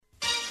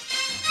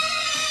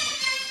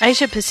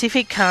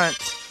Asia-Pacific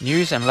Currents.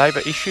 News and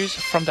labour issues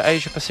from the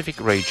Asia-Pacific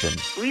region.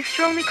 We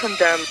strongly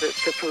condemn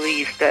the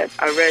police that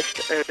arrest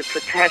the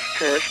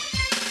protesters.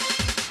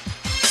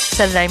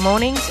 Saturday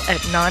mornings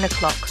at 9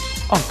 o'clock.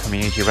 On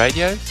Community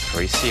Radio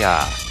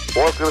 3CR.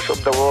 Workers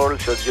of the world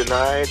should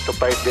unite to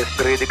fight this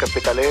greedy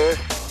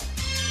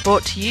capitalists.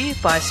 Brought to you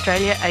by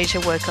Australia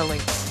Asia Worker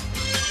Links.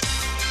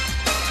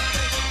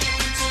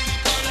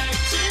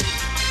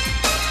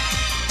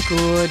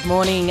 Good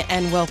morning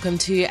and welcome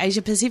to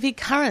Asia Pacific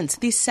Currents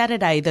this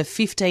Saturday, the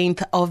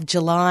 15th of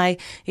July.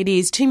 It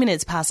is 2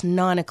 minutes past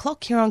 9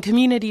 o'clock here on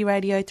Community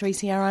Radio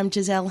 3CR. I'm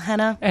Giselle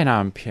Hanna. And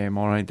I'm Pierre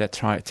Morin.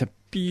 That's right. It's a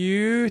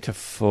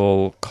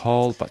beautiful,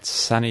 cold but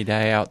sunny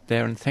day out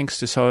there, and thanks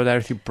to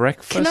Solidarity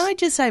Breakfast. Can I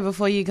just say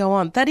before you go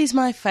on, that is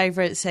my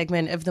favourite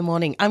segment of the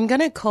morning. I'm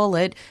going to call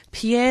it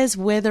Pierre's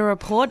Weather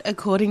Report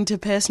according to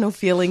personal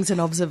feelings and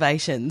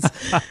observations.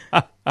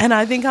 And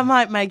I think I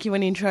might make you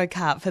an intro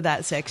card for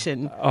that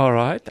section. All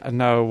right,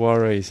 no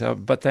worries.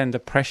 But then the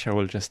pressure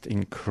will just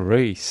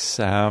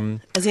increase.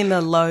 As in the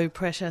low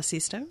pressure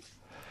system?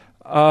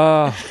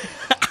 I'll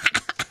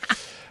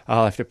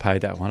have to pay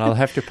that one. I'll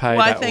have to pay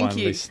Why, that thank one,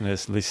 you.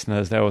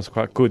 listeners. That was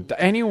quite good.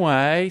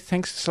 Anyway,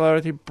 thanks to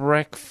Solidarity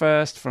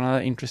Breakfast for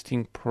another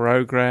interesting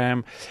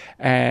program,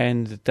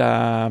 and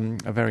a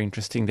very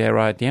interesting there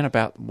idea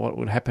about what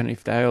would happen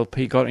if the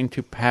ALP got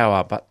into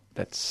power. But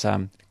that's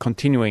a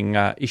continuing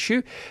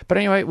issue. But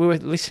anyway, we were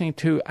listening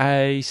to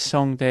a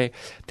song there.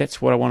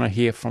 That's what I want to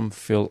hear from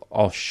Phil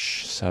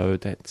Osh. So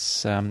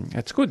that's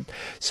good.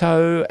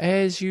 So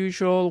as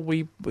usual,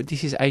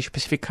 this is Asia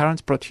Pacific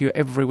Currents, brought to you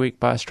every week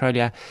by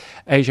Australia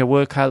Asia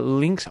Worker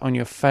Links on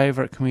your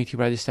favourite community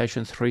radio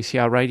station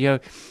 3CR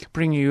Radio,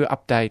 bringing you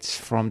updates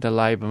from the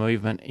labour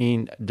movement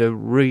in the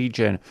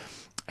region.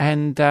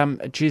 And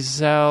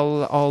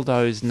Giselle, all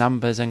those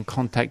numbers and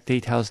contact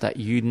details that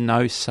you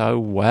know so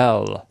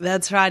well.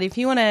 That's right. If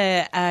you want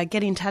to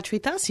get in touch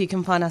with us, you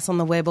can find us on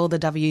the web, all the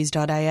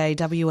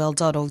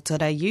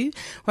w's.aawl.org.au.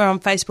 We're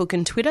on Facebook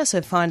and Twitter,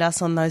 so find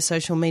us on those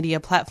social media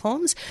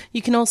platforms.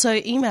 You can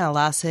also email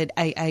us at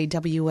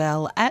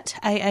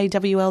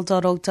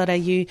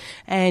aawl@aawl.org.au,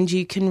 and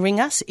you can ring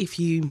us if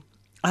you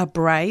are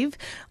brave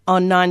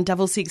on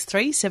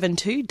 9663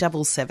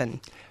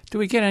 7277. Do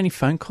we get any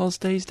phone calls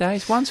these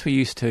days? Once we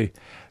used to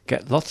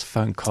get lots of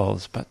phone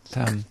calls, but...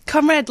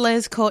 Comrade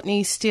Les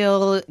Courtney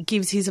still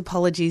gives his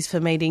apologies for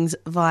meetings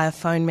via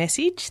phone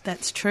message.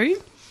 That's true.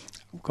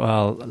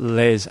 Well,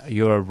 Les,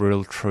 you're a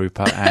real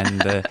trooper,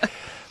 and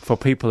for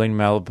people in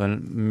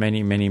Melbourne,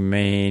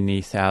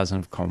 many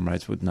thousands of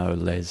comrades would know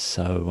Les,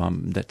 so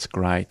that's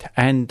great.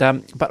 And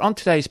but on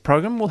today's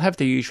program, we'll have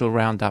the usual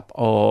roundup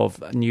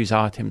of news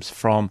items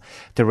from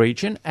the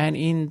region, and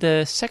in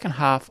the second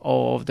half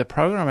of the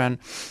program, around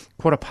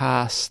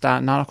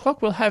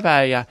 9:15, we'll have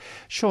a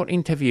short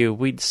interview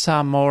with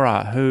Sam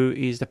Mora, who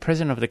is the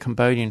president of the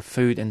Cambodian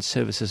Food and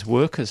Services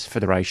Workers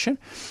Federation.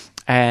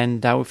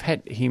 And we've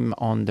had him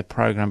on the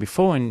program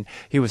before, and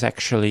he was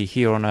actually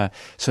here on a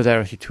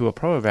Solidarity tour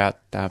probably about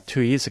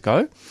 2 years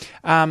ago,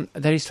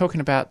 that he's talking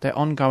about the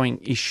ongoing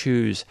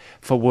issues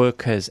for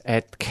workers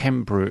at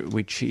Cambrew,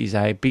 which is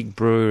a big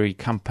brewery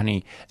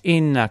company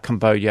in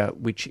Cambodia,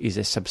 which is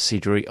a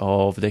subsidiary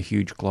of the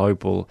huge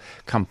global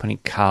company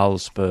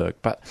Carlsberg.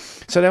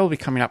 So that will be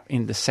coming up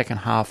in the second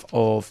half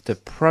of the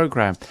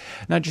program.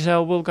 Now,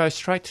 Giselle, we'll go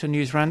straight to the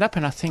news roundup,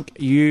 and I think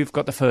you've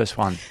got the first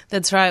one.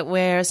 That's right.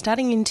 We're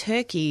starting in Turkey.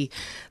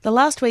 The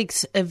last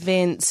week's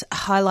events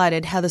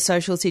highlighted how the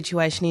social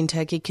situation in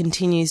Turkey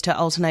continues to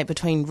alternate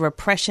between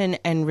repression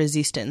and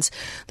resistance.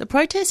 The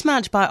protest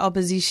march by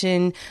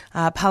opposition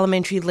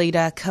parliamentary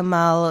leader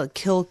Kemal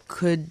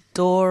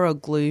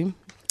Kılıçdaroğlu,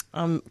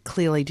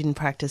 clearly didn't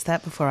practice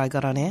that before I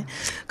got on air,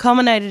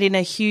 culminated in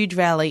a huge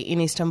rally in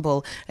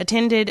Istanbul,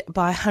 attended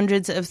by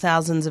hundreds of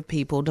thousands of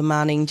people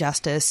demanding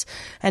justice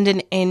and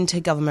an end to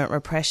government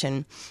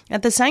repression.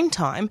 At the same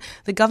time,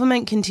 the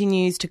government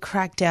continues to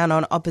crack down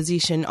on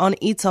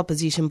its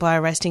opposition by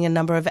arresting a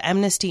number of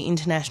Amnesty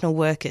International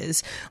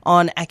workers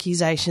on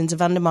accusations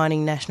of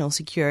undermining national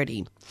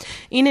security.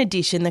 In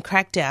addition, the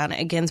crackdown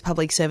against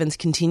public servants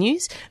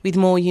continues, with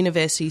more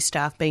university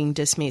staff being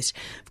dismissed.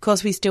 Of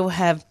course, we still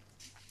have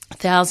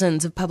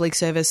thousands of public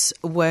service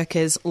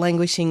workers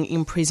languishing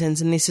in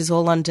prisons, and this is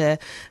all under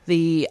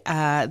the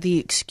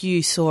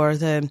excuse or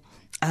the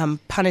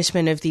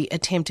punishment of the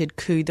attempted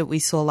coup that we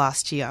saw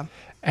last year.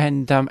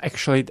 And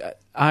actually,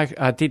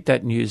 I did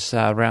that news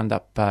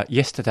roundup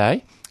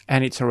yesterday,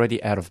 and it's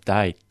already out of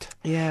date.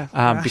 Yeah,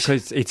 right.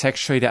 Because it's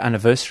actually the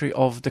anniversary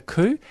of the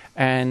coup,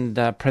 and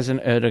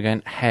President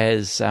Erdogan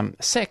has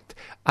sacked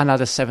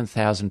another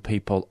 7,000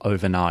 people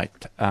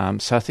overnight.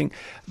 So I think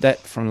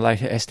that from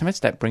later estimates,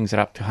 that brings it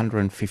up to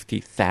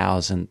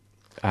 150,000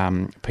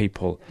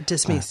 people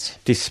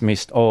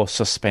dismissed or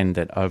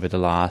suspended over the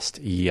last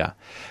year,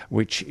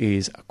 which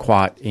is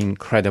quite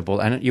incredible.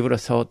 And you would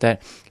have thought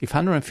that if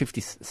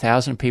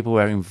 150,000 people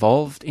were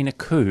involved in a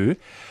coup,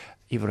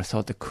 you would have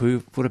thought the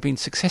coup would have been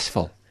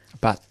successful.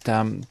 But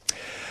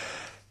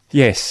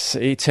Yes,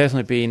 it's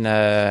certainly been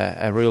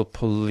a real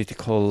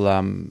political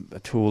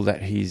tool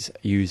that he's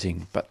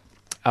using. But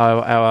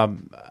our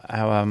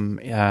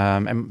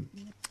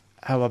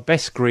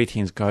best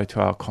greetings go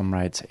to our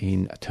comrades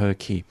in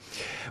Turkey.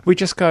 We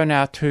just go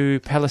now to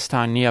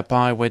Palestine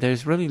nearby, where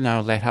there's really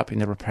no let-up in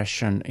the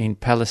repression in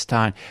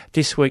Palestine.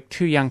 This week,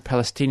 2 young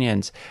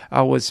Palestinians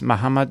was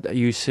Mohammed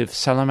Yusuf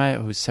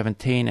Salame, who's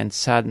 17, and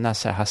Saad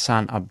Nasser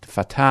Hassan Abd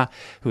Fattah,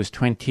 who was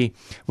 20,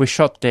 were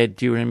shot dead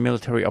during a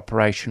military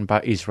operation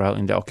by Israel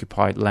in the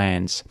occupied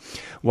lands.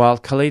 While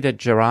Khalida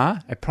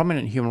Jarrah, a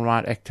prominent human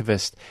rights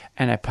activist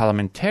and a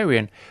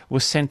parliamentarian,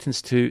 was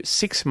sentenced to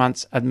 6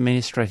 months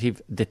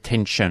administrative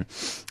detention.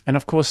 And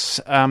of course,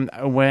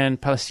 when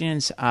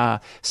Palestinians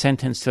are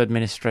sentenced to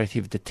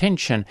administrative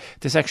detention,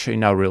 there's actually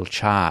no real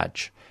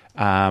charge.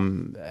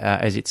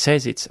 As it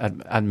says, it's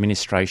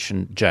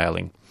administration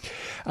jailing.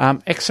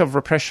 Acts of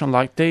repression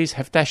like these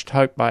have dashed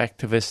hope by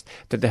activists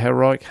that the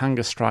heroic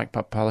hunger strike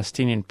by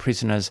Palestinian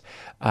prisoners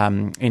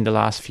in the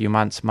last few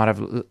months might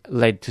have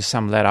led to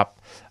some let-up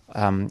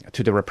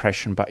to the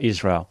repression by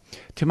Israel.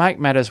 To make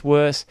matters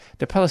worse,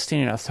 the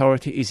Palestinian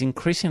Authority is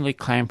increasingly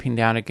clamping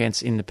down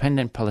against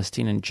independent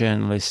Palestinian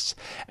journalists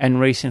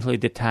and recently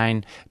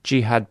detained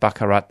Jihad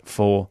Bakarat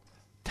for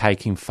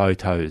taking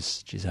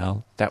photos.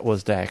 Giselle, that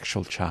was the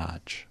actual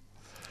charge.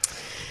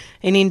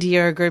 In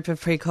India, a group of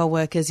pre-coal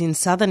workers in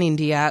southern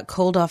India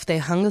called off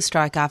their hunger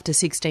strike after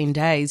 16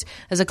 days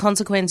as a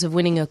consequence of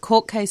winning a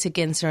court case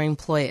against their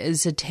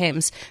employers'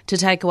 attempts to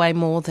take away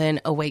more than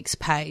a week's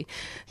pay.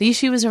 The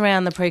issue was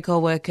around the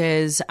pre-coal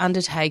workers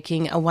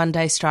undertaking a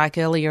one-day strike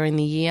earlier in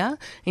the year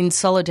in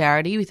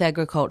solidarity with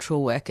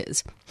agricultural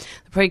workers.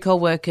 The pre-coal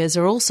workers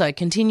are also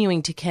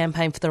continuing to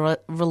campaign for the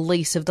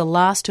release of the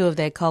last 2 of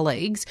their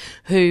colleagues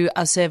who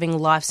are serving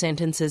life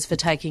sentences for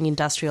taking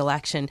industrial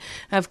action.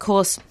 Of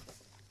course,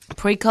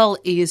 pre-coal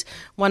is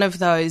one of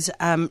those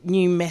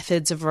new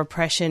methods of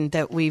repression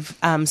that we've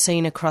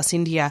seen across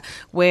India,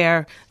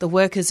 where the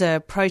workers are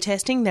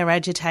protesting, they're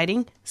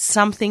agitating,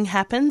 something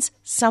happens,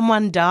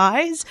 someone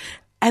dies,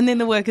 and then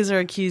the workers are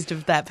accused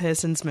of that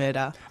person's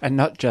murder. And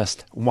not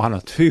just 1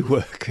 or 2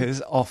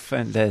 workers,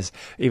 often there's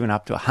even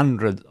up to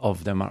 100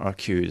 of them are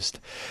accused.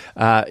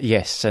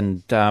 Yes,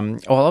 and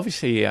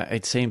obviously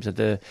it seems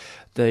that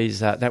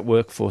that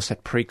workforce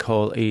at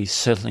pre-coal is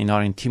certainly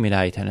not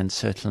intimidated and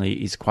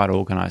certainly is quite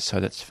organised, so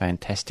that's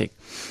fantastic.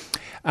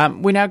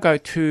 We now go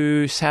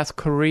to South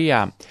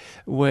Korea,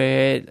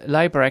 where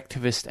Labour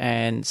activists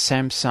and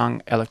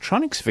Samsung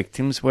Electronics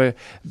victims were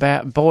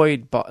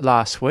buoyed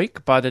last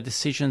week by the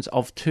decisions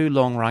of 2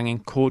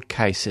 long-running court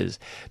cases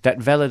that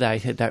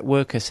validated that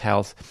workers'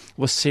 health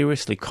was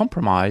seriously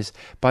compromised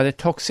by the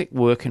toxic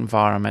work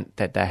environment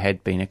that they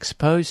had been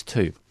exposed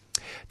to.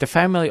 The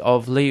family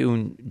of Lee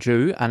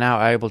Eun-ju are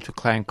now able to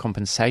claim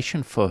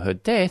compensation for her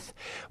death,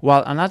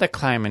 while another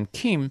claimant,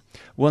 Kim,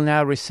 will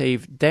now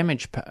receive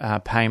damage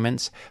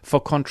payments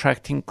for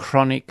contracting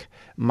chronic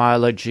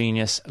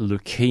myelogenous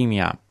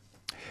leukemia.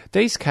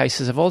 These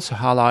cases have also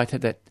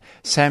highlighted that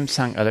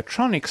Samsung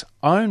Electronics'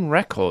 own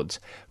records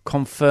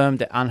confirm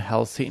the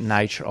unhealthy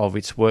nature of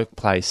its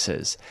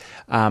workplaces.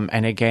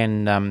 And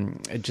again,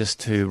 just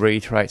to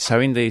reiterate,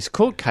 so in these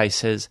court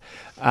cases,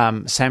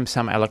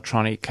 Samsung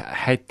Electronics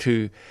had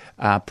to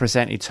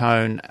present its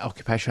own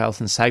occupational health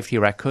and safety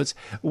records,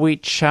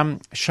 which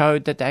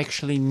showed that they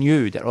actually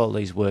knew that all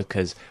these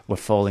workers were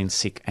falling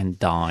sick and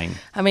dying.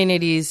 I mean,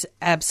 it is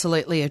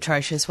absolutely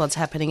atrocious what's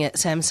happening at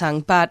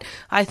Samsung, but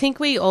I think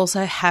we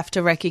also have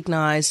to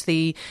recognise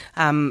the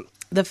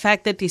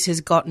fact that this has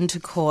gotten to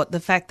court, the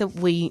fact that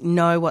we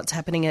know what's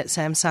happening at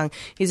Samsung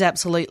is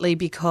absolutely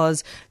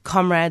because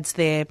comrades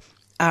there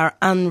are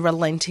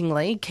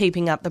unrelentingly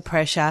keeping up the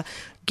pressure,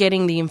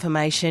 getting the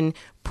information,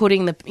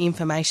 putting the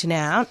information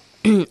out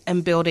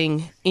and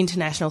building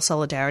international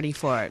solidarity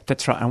for it.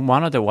 That's right. And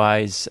one of the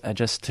ways,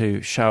 just to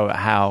show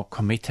how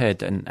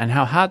committed and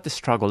how hard the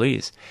struggle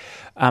is,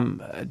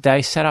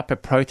 they set up a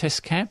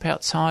protest camp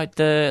outside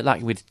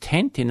with a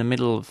tent in the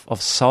middle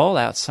of Seoul,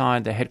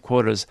 outside the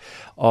headquarters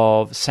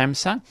of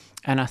Samsung.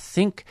 And I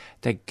think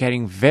they're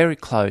getting very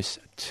close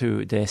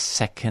to their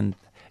 2nd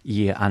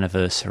year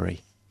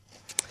anniversary.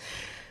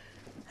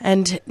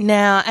 And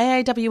now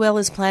AAWL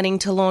is planning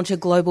to launch a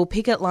global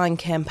picket line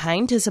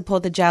campaign to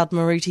support the jailed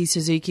Maruti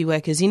Suzuki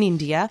workers in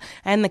India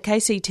and the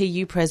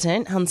KCTU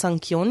president, Han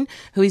Sang-kyun,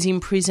 who is in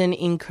prison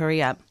in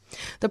Korea.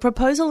 The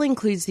proposal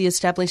includes the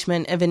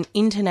establishment of an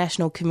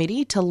international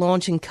committee to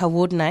launch and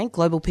coordinate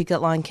global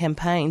picket line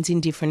campaigns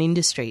in different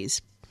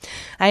industries.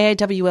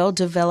 AAWL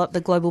developed the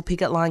global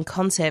picket line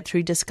concept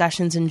through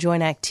discussions and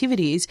joint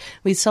activities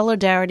with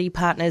solidarity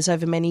partners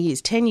over many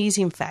years, 10 years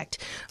in fact.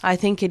 I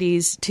think it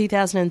is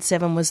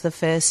 2007 was the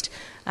first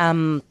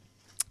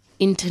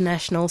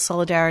International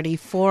Solidarity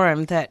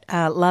Forum that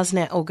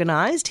LASNET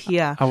organised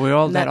here. Are we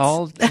all that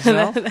old?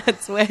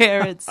 That's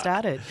where it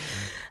started.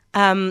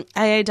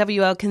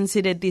 AAWL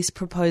considered this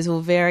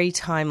proposal very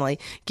timely,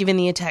 given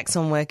the attacks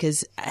on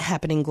workers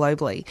happening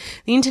globally.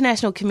 The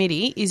International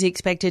Committee is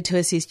expected to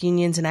assist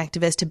unions and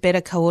activists to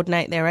better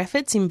coordinate their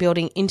efforts in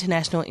building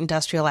international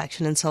industrial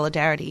action and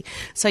solidarity.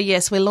 So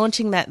yes, we're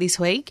launching that this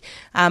week,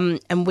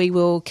 and we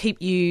will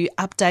keep you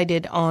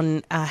updated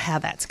on how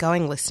that's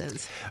going,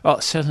 listeners.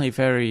 Well, certainly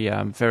very,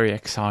 very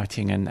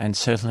exciting, and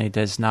certainly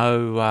there's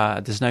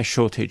no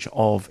shortage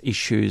of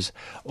issues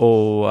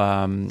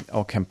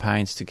or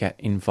campaigns to get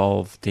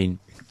involved in.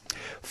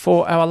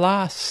 For our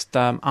last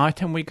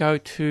item, we go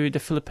to the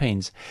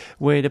Philippines,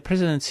 where the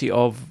presidency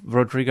of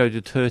Rodrigo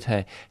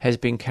Duterte has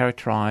been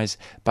characterised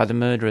by the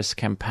murderous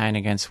campaign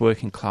against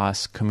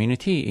working-class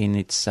community in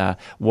its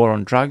war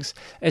on drugs,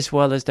 as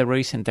well as the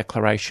recent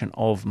declaration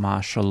of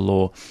martial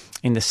law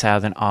in the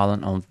southern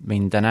island of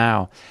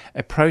Mindanao.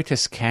 A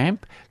protest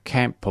camp,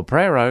 Camp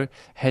Pobrero,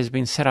 has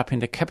been set up in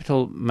the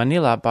capital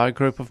Manila by a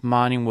group of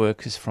mining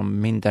workers from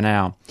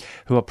Mindanao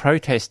who are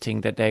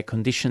protesting that their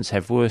conditions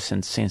have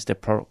worsened since the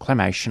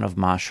proclamation of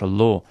martial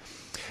law.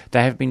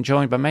 They have been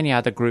joined by many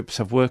other groups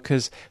of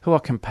workers who are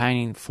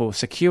campaigning for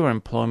secure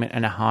employment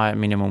and a higher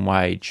minimum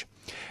wage.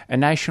 A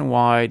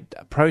nationwide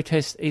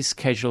protest is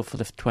scheduled for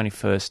the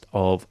 21st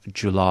of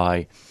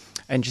July.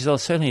 And Giselle,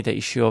 certainly the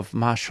issue of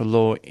martial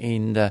law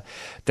in the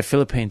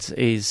Philippines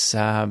is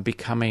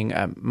becoming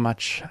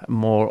much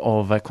more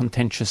of a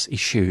contentious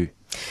issue.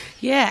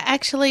 Yeah,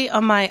 actually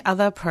on my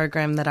other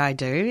program that I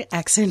do,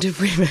 Accent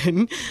of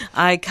Women,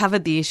 I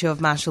covered the issue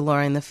of martial law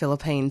in the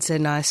Philippines,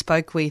 and I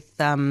spoke with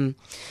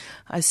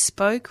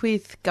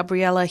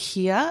Gabriella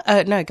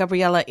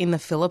Gabriella in the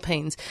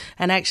Philippines,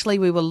 and actually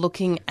we were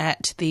looking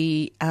at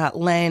the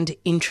land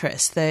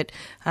interests that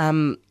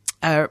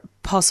are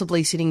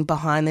possibly sitting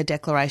behind the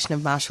declaration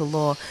of martial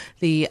law,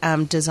 the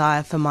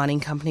desire for mining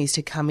companies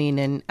to come in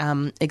and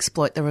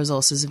exploit the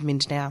resources of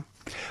Mindanao.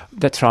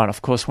 That's right.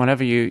 Of course,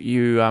 whenever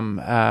you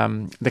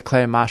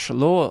declare martial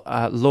law,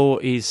 law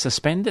is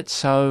suspended.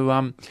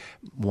 So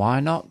why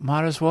not?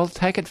 Might as well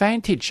take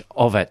advantage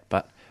of it.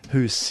 But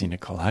who's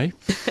cynical, eh?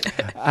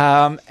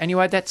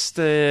 Anyway, that's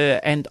the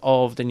end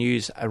of the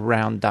news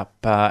roundup,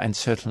 and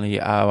certainly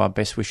our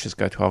best wishes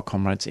go to our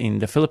comrades in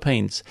the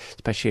Philippines,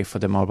 especially for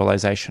the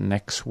mobilisation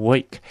next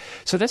week.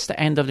 So that's the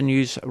end of the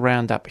news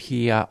roundup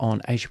here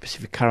on Asia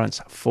Pacific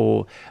Currents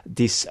for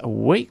this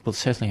week. We'll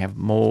certainly have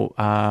more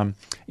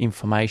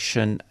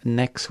information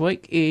next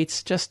week.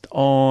 It's just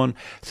on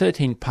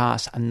 13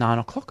 past 9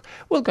 o'clock.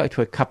 We'll go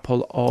to a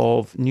couple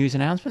of news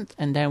announcements,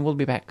 and then we'll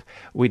be back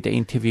with the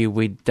interview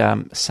with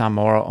some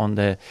more on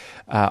the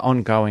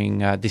ongoing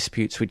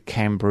disputes with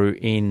Canberra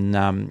in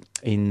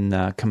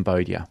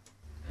Cambodia.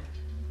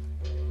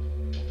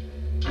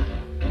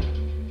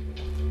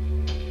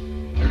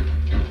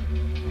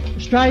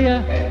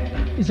 Australia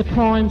is a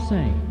crime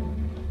scene.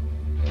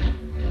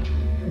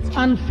 It's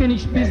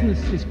unfinished business,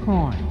 this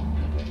crime.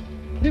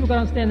 People don't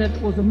understand that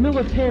it was a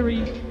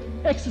military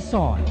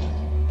exercise.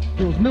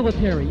 It was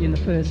military in the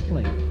First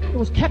Fleet. It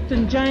was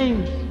Captain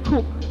James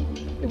Cook.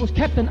 It was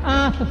Captain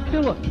Arthur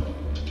Phillip.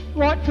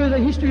 Right through the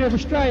history of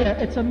Australia,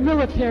 it's a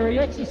military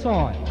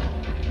exercise.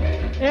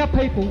 Our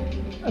people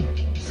have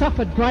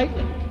suffered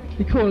greatly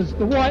because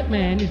the white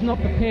man is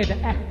not prepared to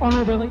act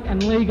honourably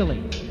and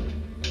legally.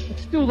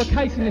 It's still the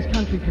case in this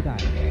country today.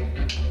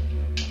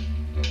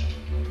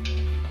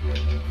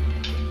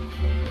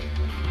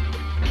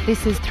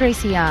 This is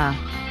 3CR.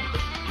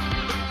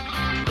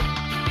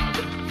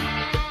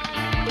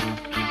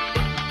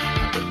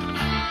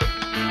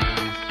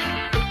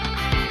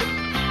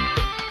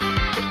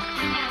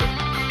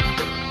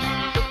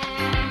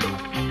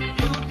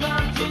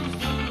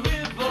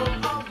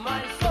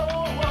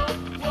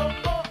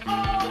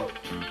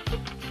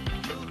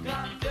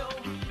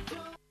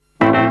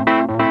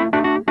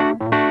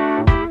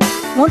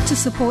 Want to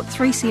support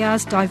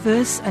 3CR's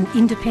diverse and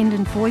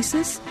independent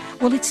voices?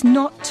 Well, it's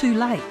not too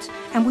late,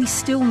 and we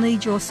still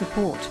need your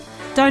support.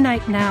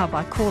 Donate now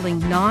by calling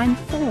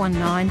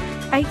 9419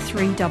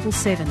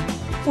 8377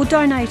 or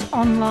donate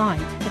online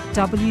at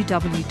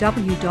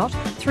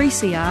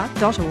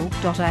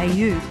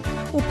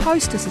www.3cr.org.au or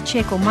post us a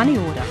cheque or money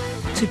order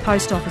to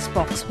Post Office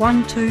Box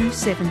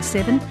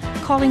 1277,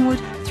 Collingwood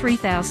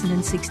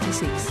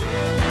 3066.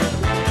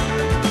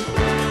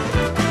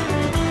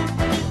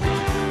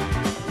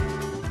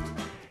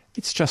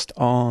 It's just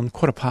on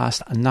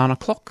 9:15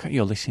 o'clock.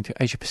 You're listening to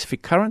Asia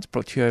Pacific Currents,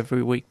 brought to you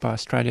every week by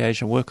Australia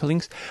Asia Worker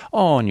Links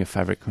on your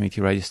favourite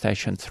community radio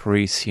station,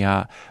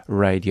 3CR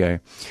Radio.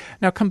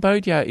 Now,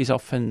 Cambodia is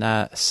often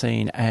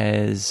seen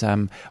as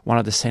one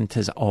of the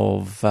centres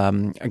of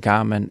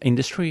garment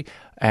industry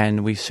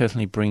and we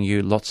certainly bring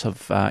you lots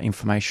of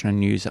information and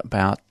news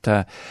about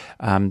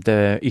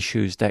the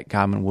issues that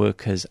garment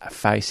workers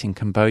face in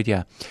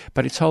Cambodia.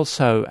 But it's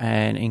also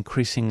an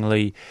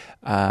increasingly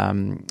a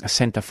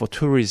centre for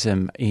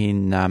tourism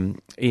in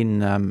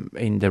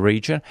the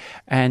region,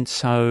 and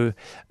so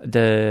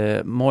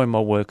the more and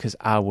more workers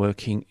are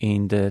working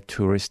in the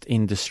tourist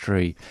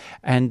industry.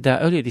 And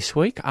earlier this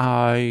week,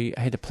 I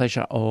had the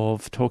pleasure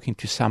of talking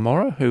to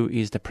Samora, who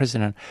is the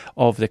president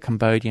of the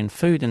Cambodian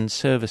Food and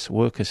Service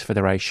Workers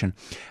Federation,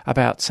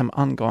 about some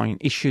ongoing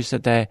issues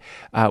that they're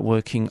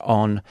working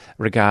on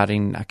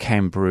regarding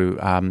Cambrew,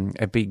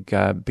 a big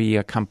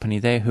beer company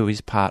there who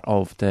is part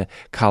of the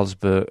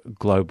Carlsberg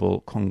Global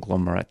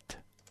conglomerate.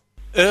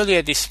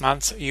 Earlier this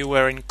month, you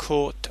were in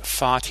court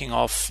fighting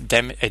off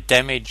a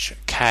damage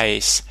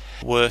case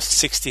worth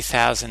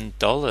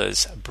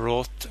 $60,000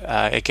 brought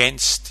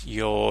against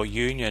your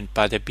union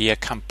by the beer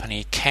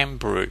company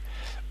Cambrew,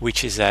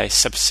 which is a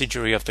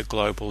subsidiary of the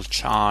global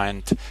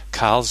giant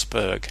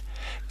Carlsberg.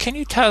 Can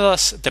you tell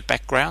us the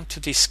background to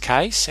this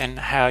case and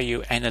how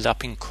you ended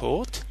up in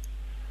court?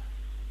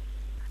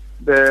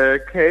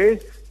 The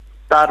case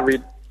started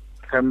with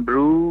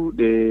Cambrew.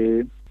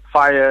 They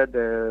fired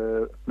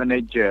the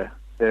manager,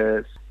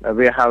 the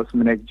warehouse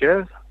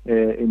manager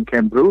in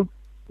Cambrew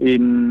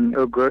in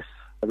August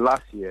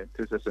last year,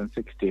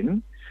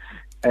 2016.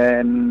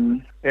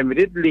 And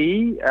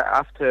immediately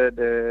after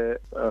the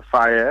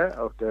fire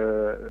of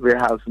the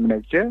warehouse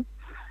manager,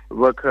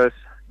 workers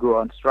go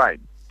on strike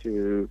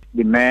to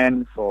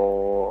demand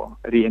for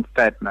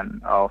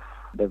reinstatement of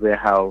the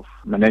warehouse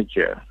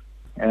manager.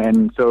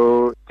 And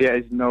so there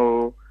is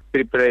no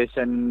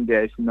preparation,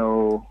 there is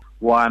no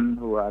one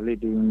who are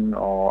leading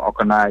or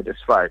organize the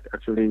strike.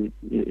 Actually,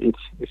 it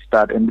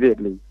started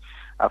immediately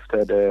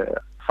after the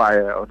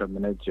fire of the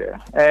manager.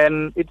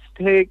 And it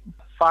takes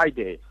 5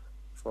 days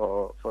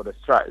for the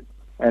strike.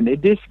 And in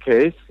this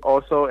case,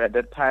 also at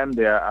that time,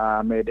 there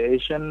are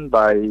mediation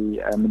by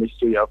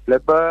Ministry of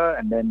Labour,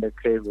 and then the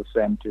case was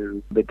sent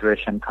to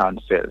arbitration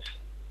councils.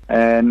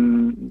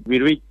 And we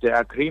reached the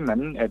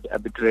agreement at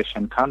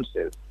arbitration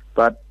council.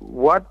 But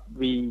what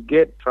we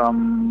get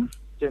from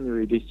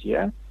January this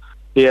year,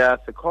 there's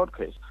a court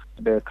case.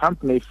 The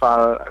company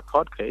filed a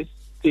court case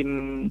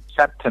in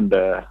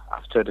September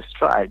after the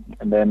strike,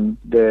 and then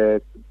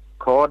the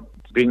court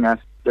bring us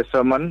the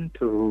summons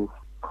to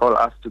call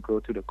us to go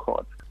to the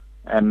court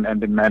and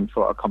demand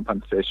for a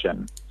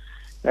compensation.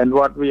 And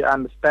what we are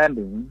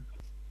understanding,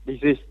 this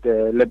is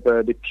the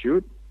labor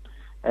dispute,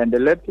 and the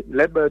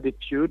labor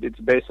dispute is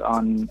based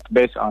on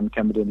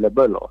Cambodian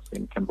labor laws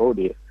in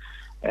Cambodia.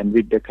 And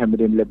with the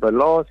Cambodian labor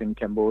laws in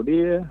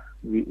Cambodia,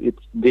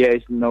 there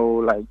is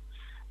no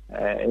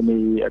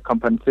any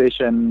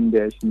compensation,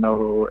 there is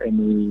no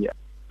any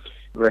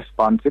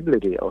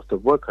responsibility of the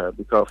worker,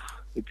 because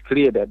it's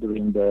clear that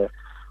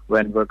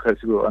when workers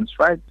go on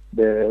strike,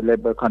 the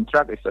labor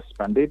contract is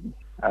suspended.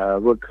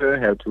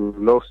 Workers have to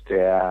lose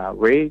their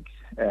wage,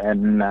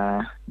 and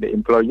the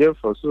employer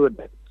for sure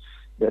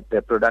that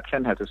the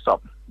production has to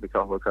stop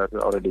because workers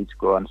already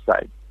go on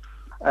strike.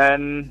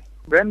 And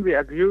when we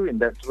argue in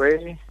that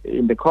way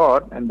in the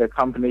court, and the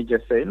company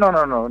just say no,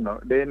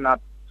 they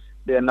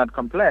are not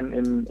complain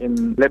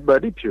in labor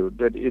dispute,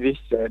 that it is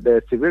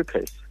the civil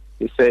case.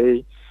 They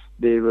say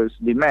they was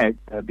demand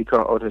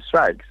because of the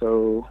strike,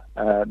 so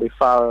they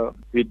filed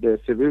with the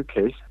civil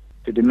case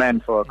to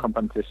demand for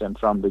compensation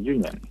from the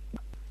union.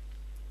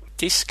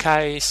 This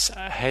case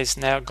has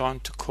now gone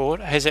to court.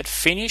 Has it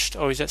finished,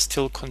 or is it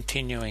still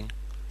continuing?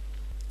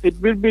 It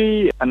will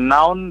be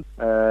announced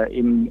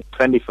in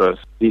 21st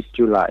this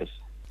July.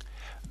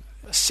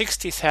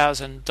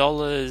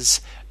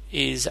 $60,000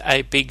 is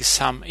a big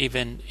sum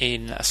even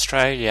in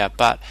Australia,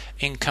 but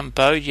in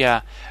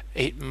Cambodia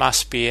it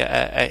must be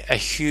a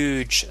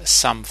huge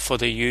sum for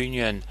the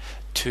union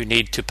to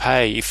need to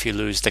pay if you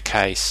lose the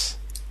case.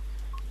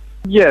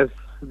 Yes,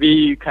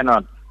 we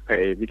cannot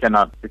pay. We're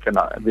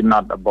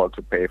not able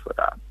to pay for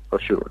that, for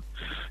sure.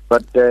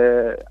 But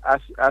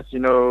as you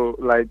know,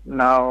 like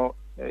now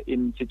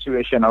in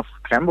situation of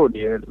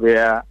Cambodia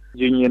where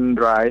union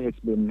right has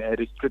been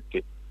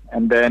restricted,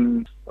 and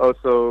then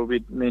also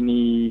with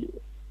many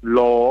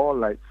law,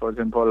 like for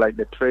example, like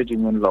the trade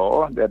union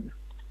law that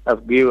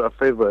give a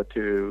favor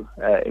to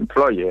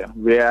employer,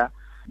 where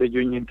the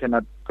union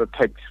cannot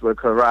protect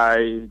worker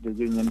rights, the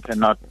union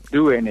cannot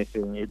do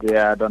anything if they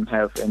don't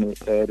have any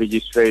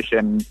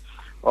registration,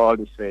 all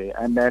this way.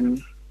 And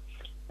then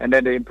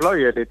the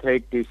employer, they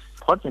take this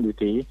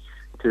opportunity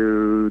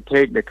to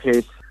take the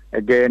case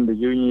against the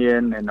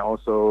union and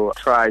also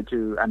try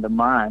to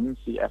undermine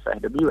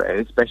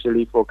CFAWS,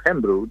 especially for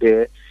Cambrew.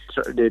 They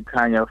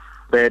kind of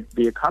bad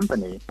beer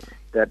company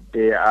that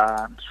they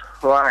are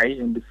trying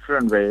in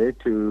different way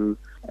to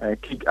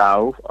kick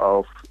out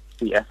of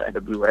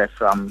CFAWS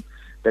from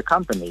the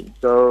company.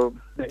 So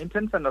the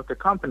intention of the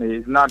company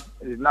is not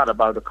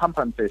about the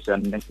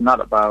compensation. It's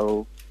not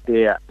about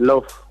their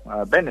low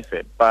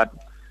benefit, but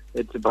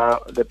it's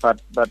about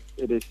but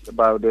it is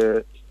about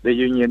the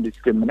union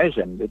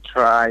discrimination. They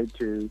try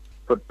to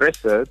put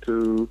pressure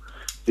to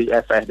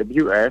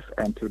CFSWF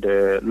and to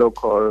the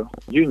local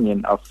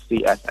union of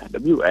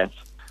CFSWF.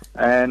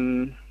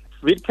 And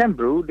with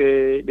Canberra,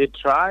 they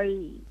try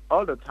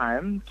all the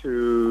time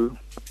to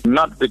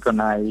not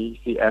recognize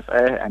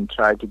CFA and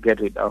try to get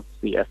rid of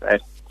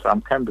CFS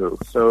from Canberra.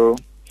 So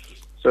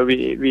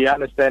we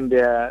understand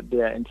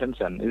their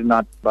intention. It's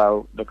not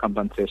about the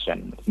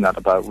compensation. It's not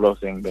about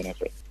losing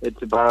benefits.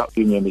 It's about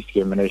union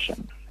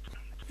discrimination.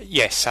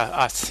 Yes,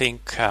 I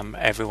think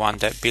everyone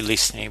that be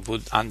listening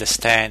would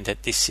understand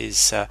that this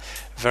is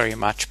very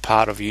much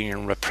part of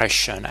union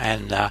repression,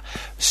 and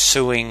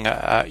suing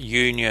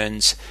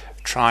unions,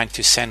 trying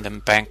to send them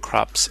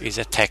bankrupt, is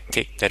a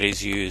tactic that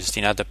is used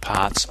in other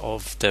parts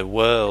of the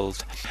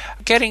world.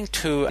 Getting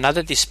to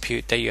another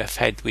dispute that you have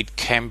had with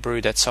Canberra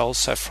that's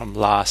also from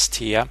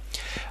last year,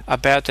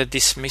 about the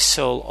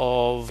dismissal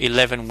of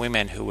 11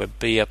 women who were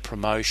beer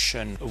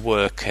promotion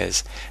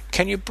workers.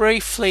 Can you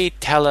briefly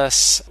tell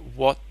us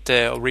what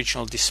the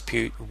original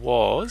dispute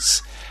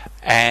was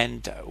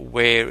and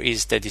where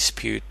is the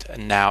dispute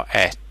now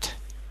at?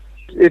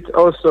 It's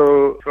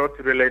also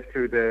related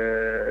to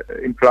the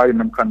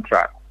employment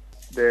contract.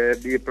 The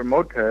beer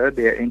promoter,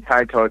 they are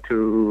entitled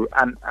to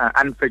an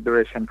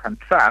unfederation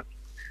contract,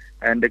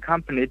 and the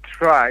company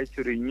tried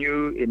to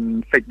renew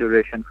in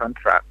federation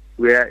contract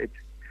where it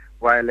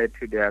violated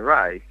to their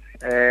rights.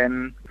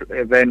 And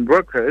when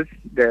workers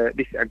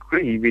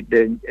disagree with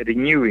the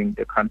renewing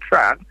the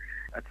contract,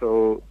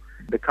 so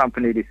the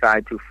company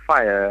decided to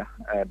fire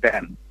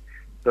them.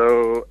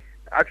 So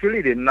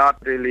actually, they not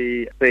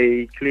really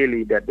say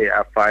clearly that they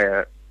are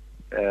fired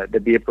the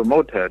beer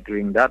promoter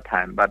during that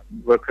time, but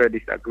workers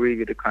disagree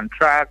with the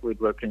contract, with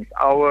working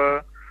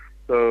hour.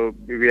 So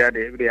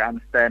they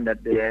understand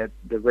that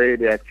the way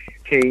they are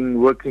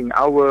changing working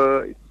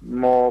hour is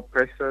more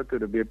pressure to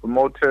the beer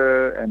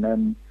promoter, and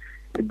then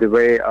the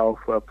way of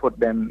put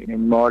them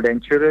in more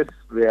dangerous,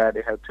 where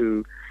they have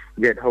to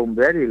get home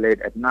very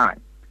late at night.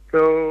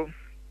 So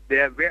they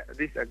have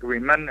this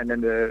agreement, and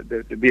then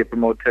the beer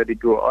promoter, they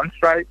go on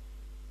strike.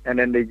 And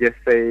then they just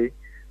say,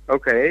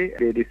 okay,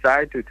 they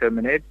decide to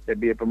terminate the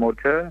beer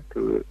promoter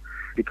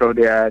because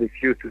they are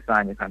refused to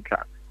sign the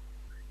contract.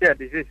 Yeah,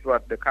 this is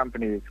what the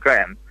company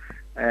claims.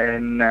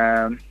 And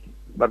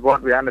but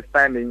what we're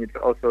understanding is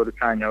also it's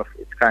kind of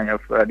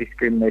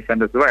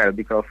discrimination as well,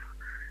 because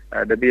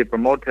the beer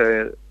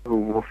promoter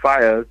who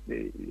fires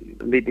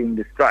leading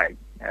the strike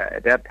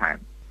at that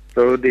time.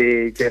 So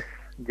they just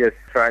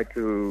try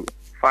to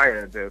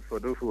fire for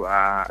those who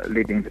are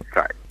leading the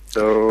strike.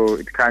 So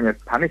it's kind of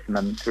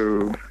punishment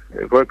to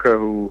a worker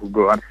who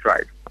go on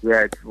strike,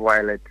 where it's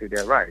violate to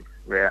their rights,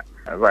 where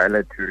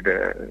violate to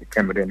the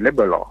Cambodian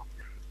labor law.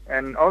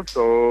 And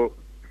also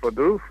for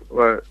those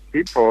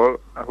people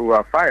who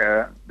are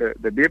fired,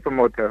 the beer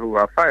promoter who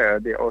are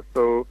fired, they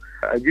also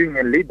a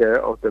union leader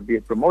of the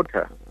beer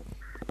promoter.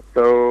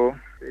 So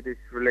it is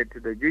related to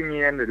the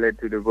union, related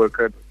to the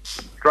worker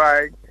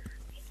strike.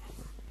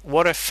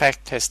 What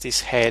effect has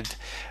this had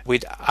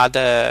with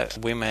other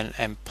women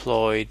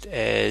employed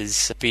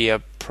as beer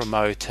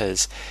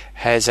promoters?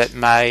 Has it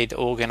made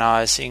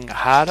organising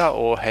harder,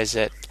 or has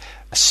it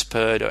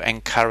spurred or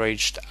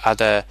encouraged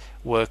other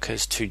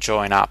workers to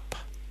join up?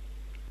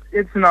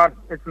 It's not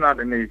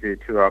an easy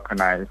to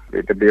organize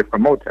with the beer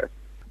promoters.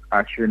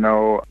 As you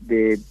know,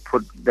 they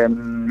put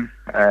them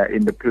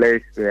in the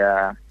place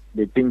where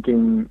they're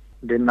thinking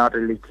they not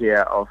really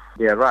care of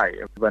their right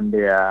when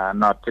they are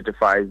not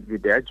satisfied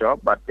with their job,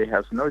 but they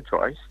have no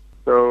choice.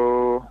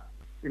 So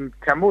in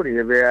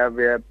Cambodia,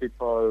 where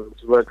people's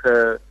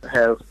workers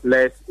have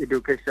less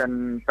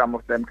education, some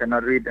of them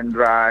cannot read and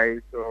write,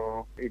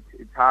 so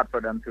it's hard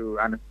for them to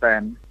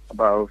understand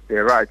about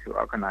their right to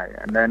organize.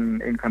 And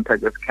then in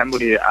context of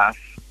Cambodia, as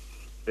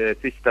the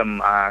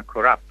system are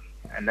corrupt,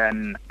 and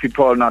then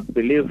people not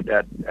believe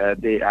that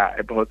they are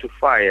able to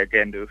fight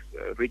against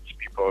those rich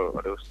people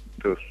or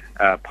those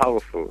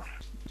powerful.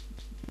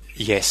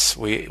 Yes,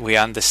 we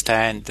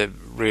understand the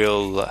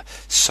real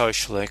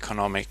social,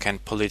 economic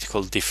and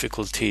political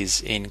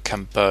difficulties in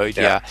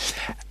Cambodia.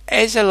 Yeah.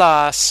 As a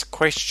last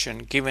question,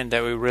 given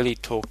that we really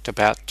talked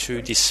about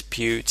two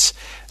disputes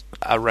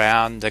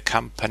around the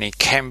company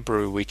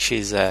Canberra, which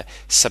is a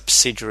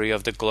subsidiary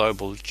of the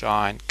global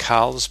giant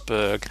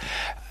Carlsberg,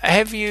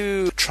 have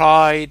you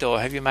tried or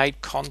have you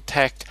made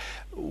contact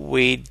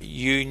with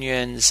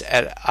unions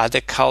at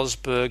other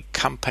Carlsberg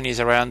companies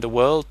around the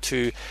world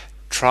to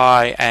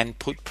try and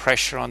put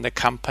pressure on the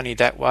company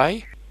that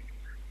way?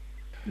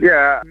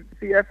 Yeah,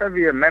 CFA,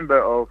 we are a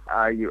member of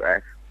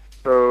RUF.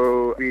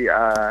 So we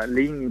are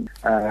linked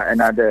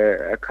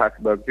another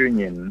Carlsberg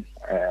union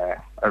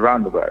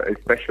around the world,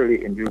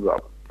 especially in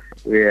Europe,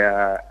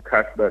 where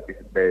Carlsberg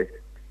is based.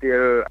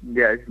 Still,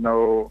 there is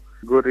no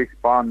good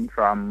response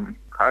from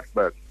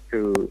Carlsberg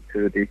to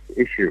this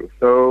issue.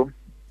 So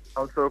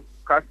also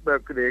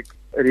Carlsberg,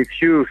 they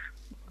refuse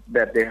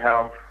that they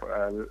have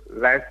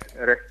less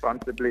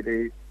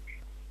responsibility.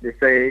 They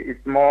say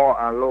it's more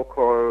a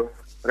local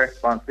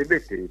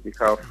responsibility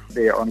because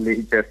they are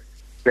only just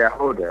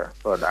shareholder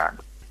for that.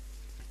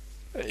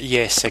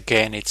 Yes,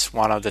 again, it's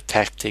one of the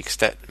tactics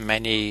that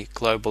many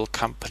global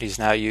companies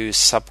now use,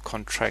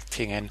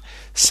 subcontracting and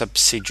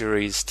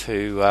subsidiaries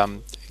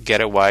to get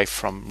away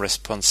from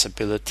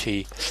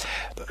responsibility.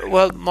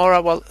 Well,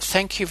 Maura,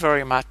 thank you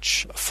very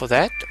much for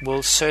that.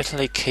 We'll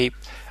certainly keep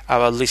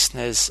our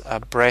listeners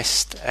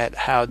abreast at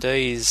how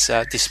these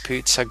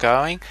disputes are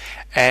going,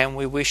 and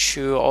we wish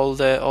you all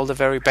the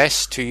very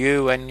best to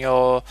you and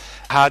your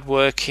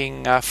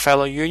hard-working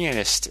fellow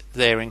unionists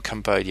there in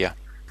Cambodia.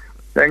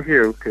 Thank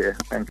you. Okay.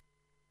 Thank you.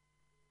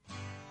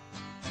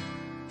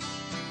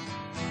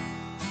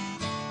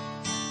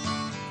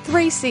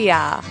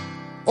 3CR,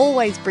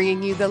 always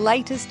bringing you the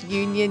latest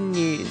union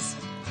news.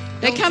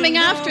 They're coming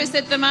after us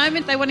at the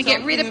moment. They want to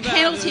get rid of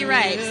penalty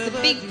rates, the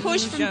big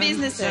push from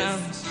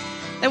businesses.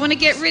 They want to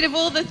get rid of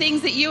all the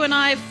things that you and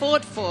I have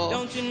fought for.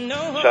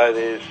 So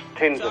there's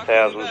tens of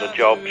thousands of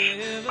jobs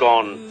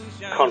gone,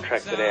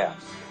 contracted out,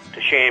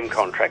 to sham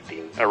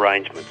contracting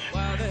arrangements.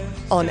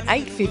 On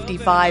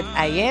 8:55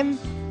 AM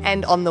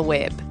and on the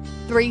web,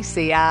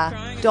 3cr.org.au.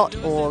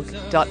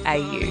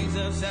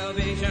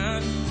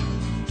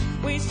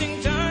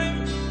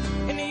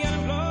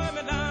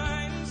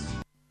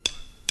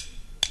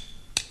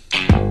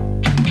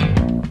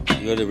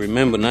 You got to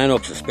remember,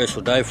 NAIDOC's a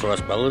special day for us,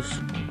 brothers.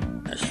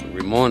 That's a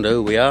reminder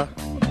who we are.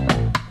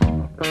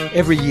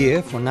 Every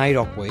year for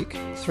NAIDOC Week,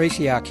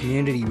 3CR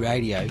Community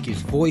Radio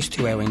gives voice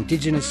to our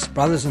Indigenous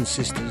brothers and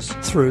sisters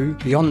through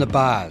Beyond the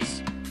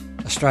Bars,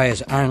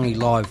 Australia's only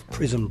live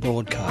prison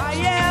broadcast. I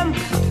am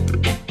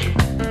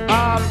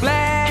a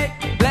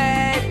black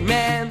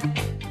man.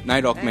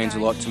 NAIDOC means a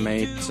lot to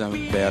me. It's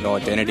about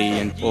identity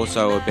and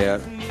also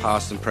about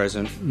past and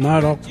present.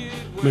 NAIDOC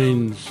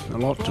means a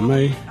lot to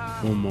me,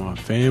 for my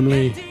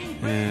family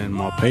and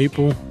my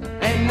people.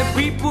 And the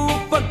people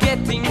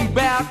forgetting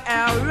about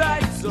our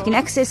rights. You can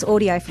access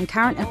audio from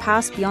current and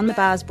past Beyond the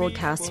Bars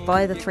broadcasts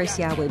via the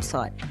 3CR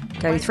website.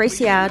 Go to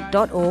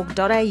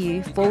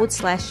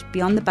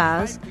 3cr.org.au/Beyond the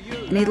Bars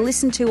and either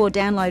listen to or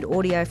download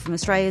audio from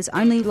Australia's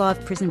only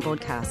live prison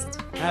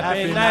broadcast.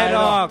 Happy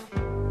NAIDOC!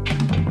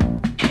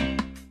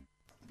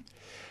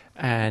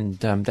 And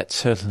that's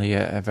certainly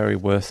a very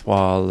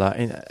worthwhile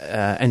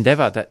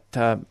endeavour that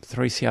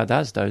 3CR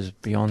does, those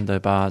Beyond the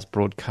Bars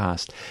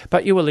broadcast.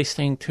 But you were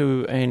listening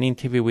to an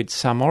interview with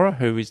Samora,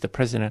 who is the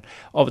president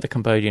of the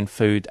Cambodian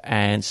Food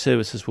and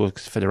Services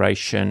Workers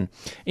Federation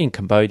in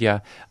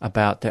Cambodia,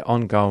 about their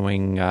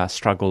ongoing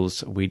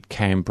struggles with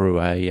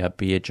Cambrew, a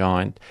beer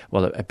giant,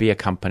 well, a beer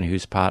company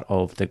who's part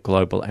of the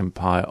global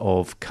empire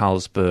of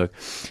Carlsberg.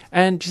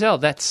 And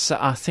Giselle,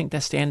 I think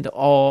that's the end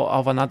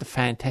of another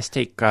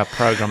fantastic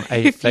program.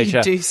 If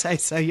you do say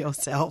so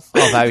yourself.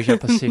 Of Asia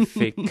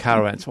Pacific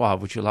Currents. Well,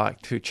 would you like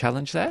to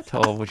challenge that,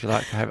 or would you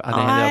like to have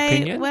another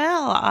opinion?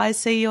 Well, I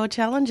see your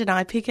challenge and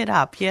I pick it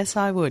up. Yes,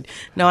 I would.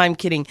 No, I'm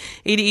kidding.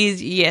 It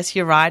is, yes,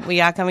 you're right.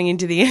 We are coming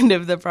into the end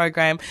of the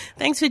program.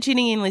 Thanks for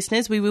tuning in,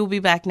 listeners. We will be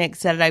back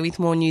next Saturday with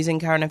more news and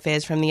current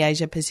affairs from the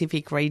Asia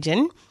Pacific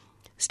region.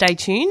 Stay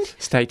tuned.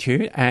 Stay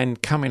tuned. And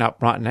coming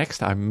up right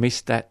next, I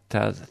missed that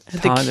tiny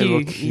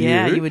little cue.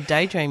 Yeah, you were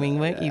daydreaming,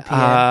 weren't you,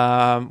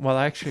 Pierre? Well,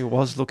 I actually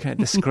was looking at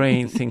the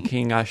screen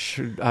thinking I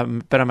should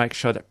better make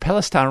sure that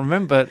Palestine,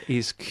 remember,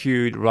 is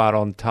cued right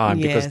on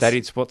time, because that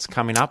is what's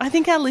coming up. I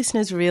think our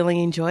listeners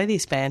really enjoy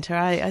this banter.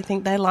 I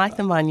think they like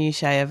the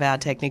minutiae of our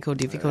technical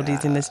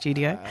difficulties in the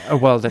studio.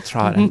 Well, that's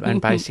right.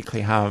 And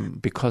basically,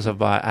 because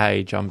of my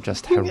age, I'm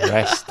just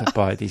harassed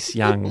by this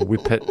young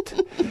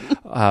whippet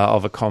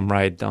of a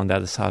comrade on the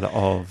other side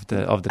of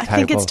the table. I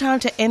think it's time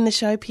to end the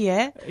show,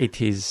 Pierre. It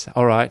is.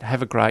 All right.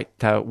 Have a great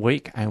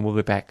week, and we'll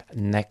be back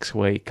next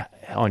week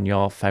on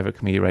your favourite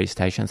community radio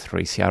station,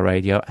 3CR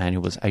Radio, and it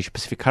was Asia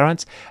Pacific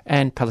Currents,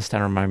 and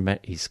Palestine Remember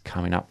is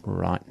coming up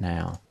right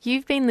now.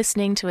 You've been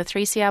listening to a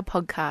 3CR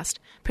podcast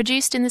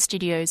produced in the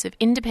studios of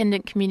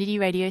independent community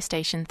radio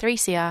station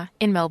 3CR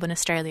in Melbourne,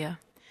 Australia.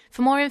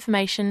 For more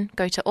information,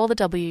 go to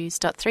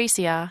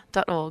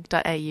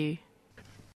allthews.3cr.org.au.